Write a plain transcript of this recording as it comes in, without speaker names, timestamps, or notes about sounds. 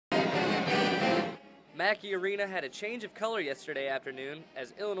Mackey Arena had a change of color yesterday afternoon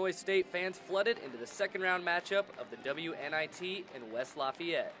as Illinois State fans flooded into the second-round matchup of the WNIT in West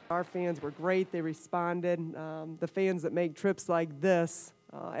Lafayette. Our fans were great. They responded. The fans that make trips like this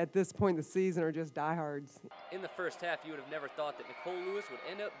at this point in the season are just diehards. In the first half, you would have never thought that Nicole Lewis would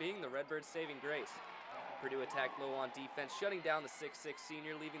end up being the Redbirds' saving grace. Purdue attacked low on defense, shutting down the 6'6"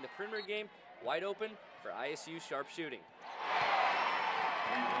 senior, leaving the perimeter game wide open for ISU sharpshooting.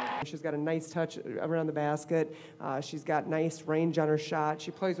 She's got a nice touch around the basket. She's got nice range on her shot. She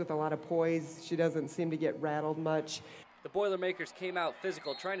plays with a lot of poise. She doesn't seem to get rattled much. The Boilermakers came out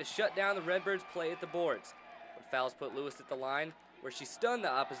physical, trying to shut down the Redbirds' play at the boards. But fouls put Lewis at the line, where she stunned the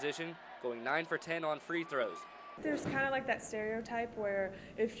opposition, going 9 for 10 on free throws. There's kind of like that stereotype where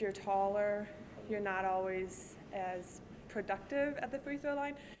if you're taller, you're not always as productive at the free throw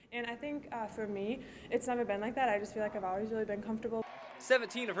line. And I think for me, it's never been like that. I just feel like I've always really been comfortable.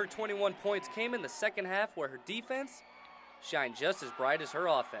 17 of her 21 points came in the second half, where her defense shined just as bright as her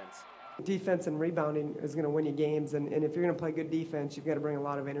offense. Defense and rebounding is going to win you games, and if you're going to play good defense, you've got to bring a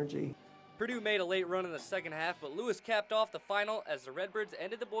lot of energy. Purdue made a late run in the second half, but Lewis capped off the final as the Redbirds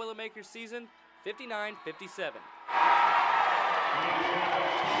ended the Boilermakers season 59-57.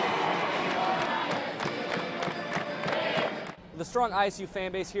 With a strong ISU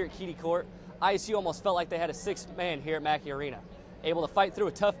fan base here at Keedy Court, ISU almost felt like they had a sixth man here at Mackey Arena. Able to fight through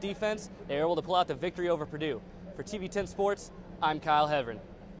a tough defense, they were able to pull out the victory over Purdue. For TV 10 Sports, I'm Kyle Heverin.